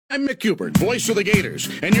I'm Mick Hubert, voice of the Gators,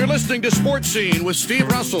 and you're listening to Sports Scene with Steve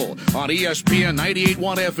Russell on ESPN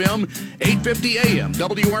 98.1 FM, 850 AM,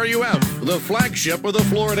 WRUF, the flagship of the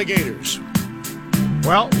Florida Gators.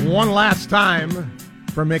 Well, one last time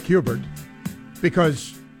for Mick Hubert,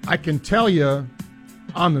 because I can tell you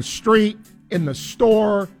on the street, in the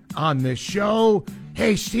store, on this show,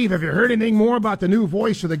 hey, Steve, have you heard anything more about the new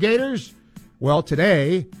voice of the Gators? Well,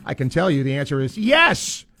 today, I can tell you the answer is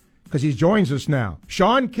yes, because he joins us now.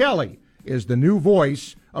 Sean Kelly is the new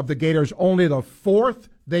voice of the Gators, only the fourth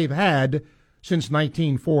they've had since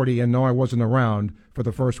 1940, and no, I wasn't around for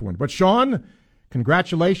the first one. But, Sean,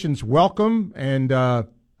 congratulations, welcome, and I'll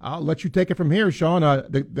let you take it from here, Sean.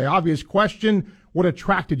 The obvious question, what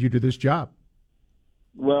attracted you to this job?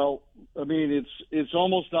 Well, I mean, it's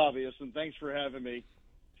almost obvious, and thanks for having me.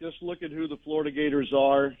 Just look at who the Florida Gators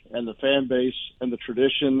are and the fan base and the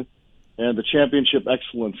tradition and the championship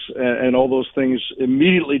excellence and all those things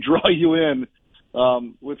immediately draw you in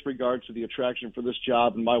with regard to the attraction for this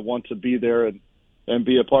job and my want to be there and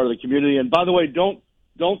be a part of the community. And by the way, don't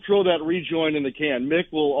throw that rejoin in the can.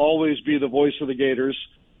 Mick will always be the voice of the Gators.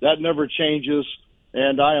 That never changes,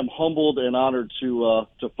 and I am humbled and honored to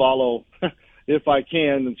follow, if I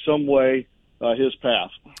can, in some way, his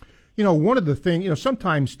path. You know, one of the things,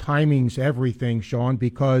 sometimes timing's everything, Sean,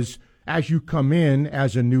 because as you come in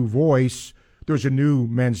as a new voice, there's a new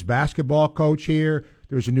men's basketball coach here.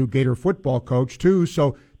 There's a new Gator football coach, too.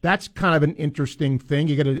 So that's kind of an interesting thing.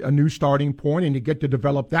 You get a new starting point, and you get to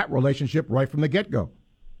develop that relationship right from the get-go.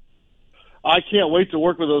 I can't wait to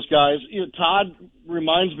work with those guys. Todd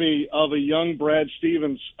reminds me of a young Brad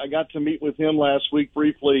Stevens. I got to meet with him last week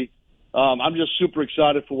briefly. I'm just super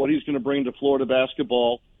excited for what he's going to bring to Florida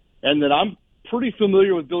basketball. And then I'm pretty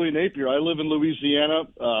familiar with Billy Napier. I live in Louisiana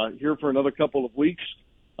here for another couple of weeks.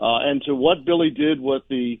 And to what Billy did with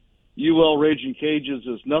the UL Raging Cajuns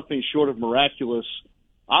is nothing short of miraculous.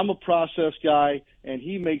 I'm a process guy, and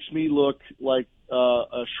he makes me look like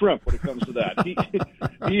a shrimp when it comes to that.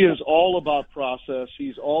 He is all about process.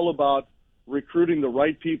 He's all about recruiting the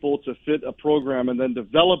right people to fit a program and then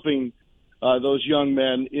developing those young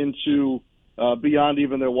men into beyond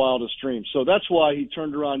even their wildest dreams. So that's why he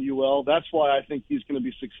turned around UL. That's why I think he's going to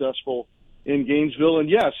be successful in Gainesville. And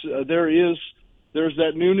yes, there's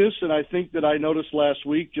that newness, and I think that I noticed last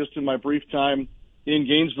week, just in my brief time in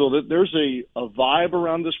Gainesville, that there's a vibe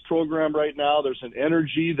around this program right now. There's an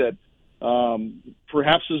energy that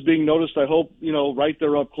perhaps is being noticed, I hope, right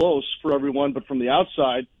there up close for everyone, but from the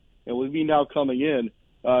outside, and with me now coming in,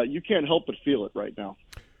 you can't help but feel it right now.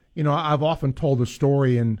 I've often told the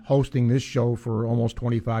story in hosting this show for almost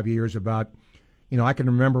 25 years about, I can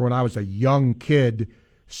remember when I was a young kid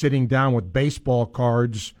sitting down with baseball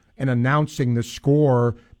cards and announcing the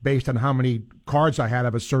score based on how many cards I had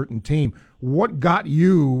of a certain team. What got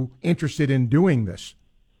you interested in doing this?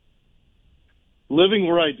 Living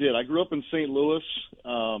where I did. I grew up in St. Louis.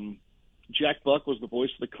 Jack Buck was the voice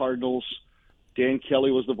of the Cardinals. Dan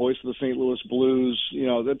Kelly was the voice of the St. Louis Blues.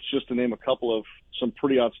 That's just to name a couple of some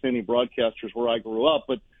pretty outstanding broadcasters where I grew up.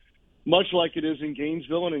 But much like it is in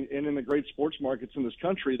Gainesville and in the great sports markets in this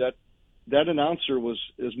country, that announcer was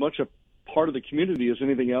as much a part of the community as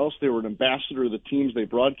anything else. They were an ambassador of the teams they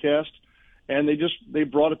broadcast, and they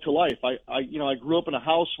brought it to life. I grew up in a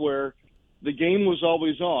house where the game was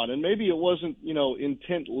always on, and maybe it wasn't,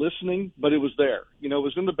 intent listening, but it was there. It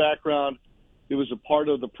was in the background. It was a part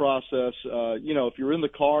of the process. If you're in the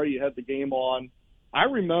car, you had the game on. I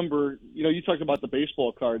remember, you talked about the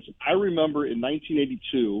baseball cards. I remember in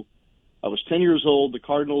 1982, I was 10 years old. The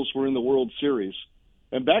Cardinals were in the World Series.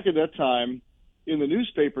 And back at that time, in the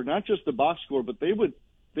newspaper, not just the box score, but they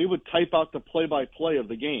would type out the play-by-play of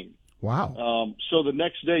the game. Wow. So the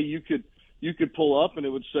next day you could pull up and it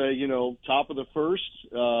would say, top of the first,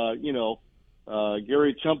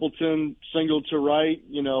 Gary Templeton, single to right,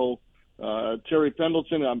 Terry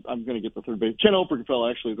Pendleton, I'm going to get the third base. Ken Obergefell,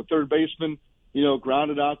 actually, the third baseman,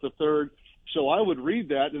 grounded out the third. So I would read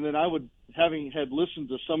that, and then I would, having had listened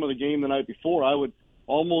to some of the game the night before, I would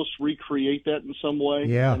almost recreate that in some way.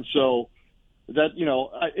 Yeah. And so that,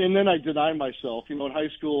 and then I denied myself. In high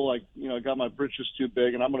school, I got my britches too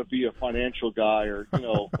big, and I'm going to be a financial guy or,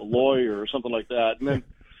 a lawyer or something like that. And then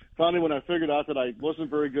finally when I figured out that I wasn't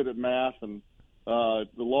very good at math and the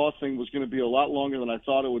law thing was going to be a lot longer than I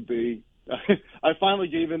thought it would be, I finally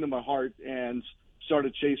gave in to my heart and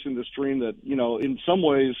started chasing this dream that, in some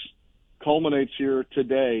ways culminates here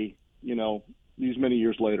today, these many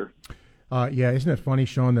years later. Isn't it funny,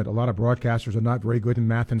 Sean, that a lot of broadcasters are not very good in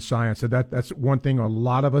math and science? So that's one thing a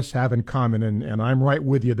lot of us have in common, and I'm right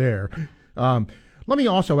with you there. Let me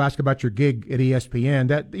also ask about your gig at ESPN.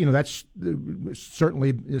 That's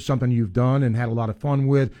certainly something you've done and had a lot of fun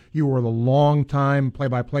with. You were the longtime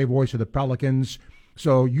play-by-play voice of the Pelicans,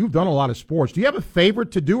 so you've done a lot of sports. Do you have a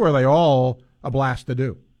favorite to do, or are they all a blast to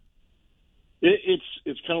do?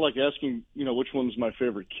 It's kind of like asking, which one's my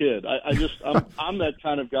favorite kid. I'm that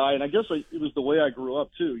kind of guy, and I guess it was the way I grew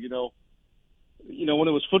up too. When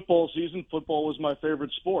it was football season, football was my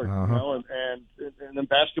favorite sport. And then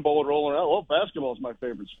basketball would roll around. Well, basketball is my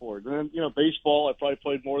favorite sport. And then baseball, I probably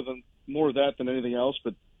played more of that than anything else.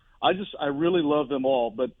 But I really love them all.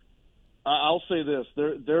 But I'll say this: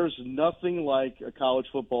 there's nothing like a college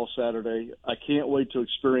football Saturday. I can't wait to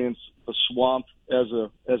experience the Swamp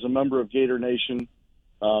as a member of Gator Nation.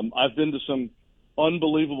 I've been to some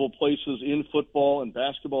unbelievable places in football and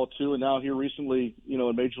basketball too, and now here recently,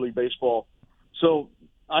 in Major League Baseball. So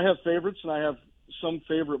I have favorites and I have some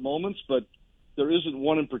favorite moments, but there isn't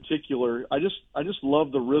one in particular. I just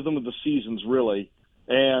love the rhythm of the seasons, really.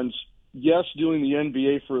 And yes, doing the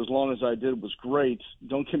NBA for as long as I did was great.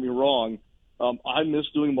 Don't get me wrong. I miss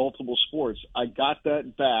doing multiple sports. I got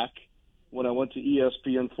that back when I went to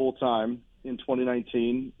ESPN full time in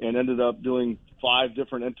 2019 and ended up doing 5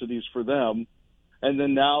 different entities for them. And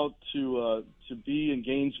then now to be in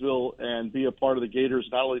Gainesville and be a part of the Gators,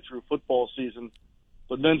 not only through football season,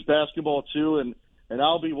 but men's basketball too. And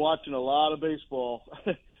I'll be watching a lot of baseball.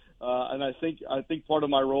 And I think part of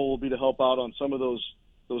my role will be to help out on some of those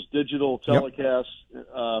digital telecasts,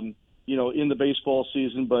 in the baseball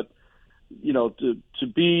season. But, to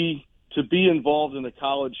be involved in a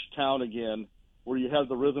college town again, where you have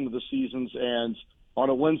the rhythm of the seasons, and on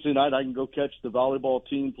a Wednesday night I can go catch the volleyball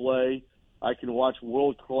team play. I can watch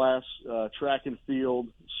world-class track and field,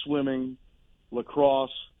 swimming, lacrosse,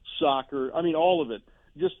 soccer. I mean, all of it.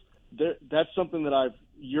 That's something that I've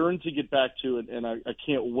yearned to get back to, and I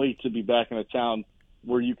can't wait to be back in a town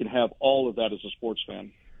where you can have all of that as a sports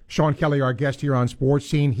fan. Sean Kelly, our guest here on Sports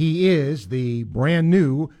Scene. He is the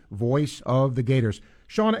brand-new voice of the Gators.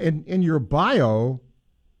 Sean, in your bio,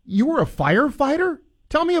 you were a firefighter?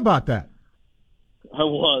 Tell me about that. I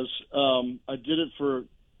was. I did it for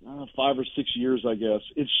 5 or 6 years, I guess.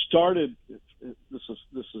 It started.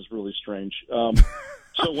 This is really strange.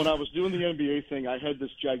 So when I was doing the NBA thing, I had this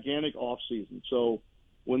gigantic off season. So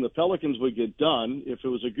when the Pelicans would get done, if it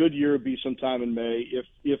was a good year, it'd be sometime in May.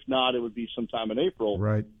 If not, it would be sometime in April.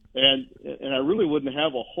 Right. And I really wouldn't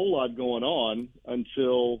have a whole lot going on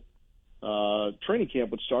until training camp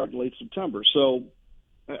would start in late September. So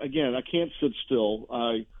again, I can't sit still.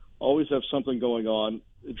 I always have something going on.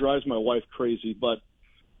 It drives my wife crazy, but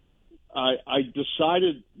I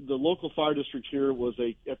decided the local fire district here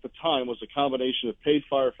at the time was a combination of paid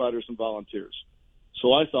firefighters and volunteers.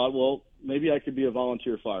 So I thought, well, maybe I could be a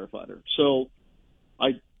volunteer firefighter. So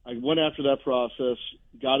I went after that process,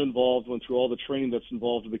 got involved, went through all the training that's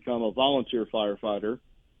involved to become a volunteer firefighter.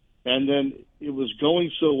 And then it was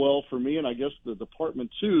going so well for me, and I guess the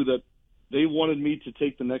department too, that they wanted me to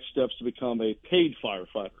take the next steps to become a paid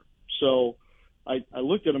firefighter. So I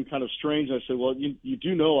looked at them kind of strange. I said, well, you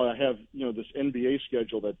do know I have, this NBA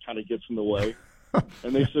schedule that kind of gets in the way.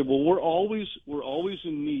 And they said, well, we're always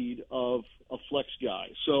in need of a flex guy.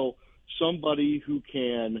 So somebody who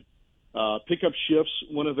can pick up shifts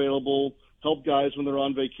when available, help guys when they're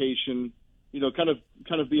on vacation, kind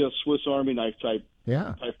of be a Swiss Army knife type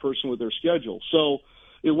person with their schedule. So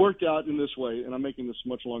it worked out in this way, and I'm making this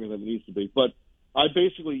much longer than it needs to be. But I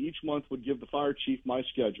basically each month would give the fire chief my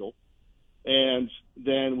schedule, and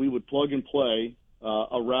then we would plug and play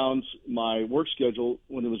around my work schedule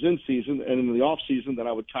when it was in season, and in the off season, then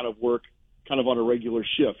I would kind of work kind of on a regular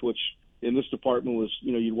shift, which in this department was,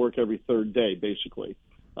 you'd work every third day basically.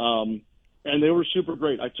 And they were super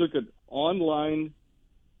great. I took an online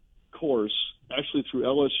course actually through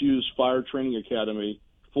LSU's Fire Training Academy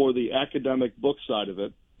for the academic book side of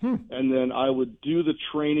it. And then I would do the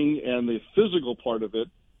training and the physical part of it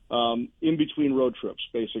in between road trips,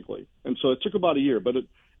 basically. And so it took about a year. But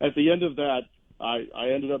at the end of that, I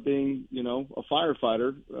ended up being, a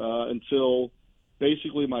firefighter until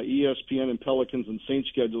basically my ESPN and Pelicans and Saints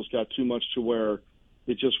schedules got too much to where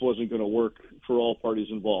it just wasn't going to work for all parties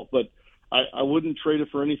involved. But I wouldn't trade it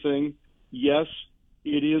for anything. Yes,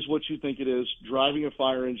 it is what you think it is. Driving a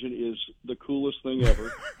fire engine is the coolest thing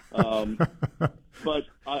ever. But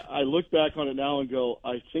I look back on it now and go,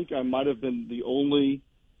 I think I might have been the only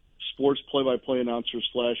sports play-by-play announcer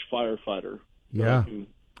 / firefighter. Yeah,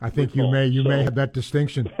 I think you may have that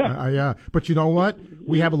distinction. But you know what?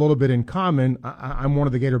 We have a little bit in common. I'm one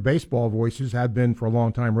of the Gator baseball voices, have been for a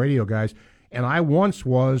long time, radio guys, and I once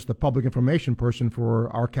was the public information person for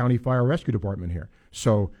our county fire rescue department here.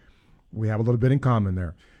 So We have a little bit in common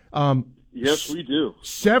there. Yes, we do.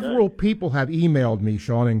 Several people have emailed me,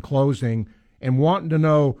 Sean, in closing, and wanting to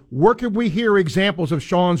know, where can we hear examples of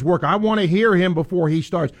Sean's work? I want to hear him before he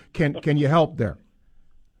starts. Can you help there?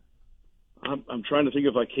 I'm trying to think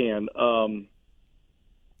if I can.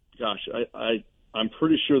 I'm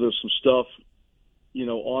pretty sure there's some stuff,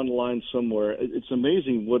 online somewhere. It's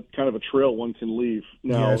amazing what kind of a trail one can leave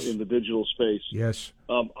now in the digital space. Yes.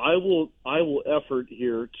 I will effort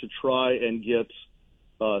here to try and get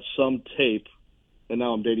some tape, and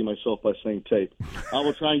now I'm dating myself by saying tape. I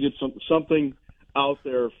will try and get something out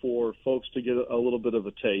there for folks to get a little bit of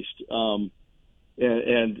a taste. And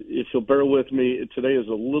if you'll bear with me, today is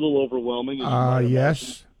a little overwhelming.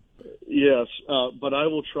 Yes. Yes, but I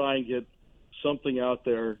will try and get something out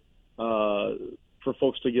there for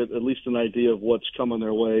folks to get at least an idea of what's coming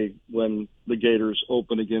their way when the Gators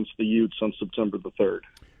open against the Utes on September the 3rd.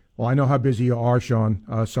 Well, I know how busy you are, Sean,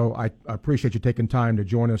 so I appreciate you taking time to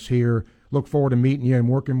join us here. Look forward to meeting you and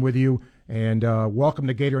working with you. And welcome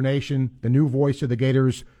to Gator Nation, the new voice of the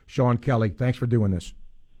Gators, Sean Kelly. Thanks for doing this.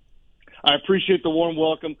 I appreciate the warm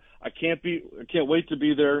welcome. I can't wait to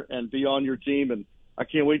be there and be on your team, and I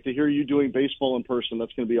can't wait to hear you doing baseball in person.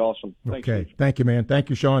 That's going to be awesome. Thanks, okay. Steve. Thank you, man.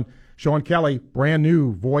 Thank you, Sean. Sean Kelly, brand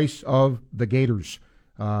new voice of the Gators.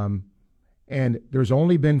 And there's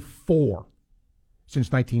only been 4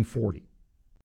 since 1940.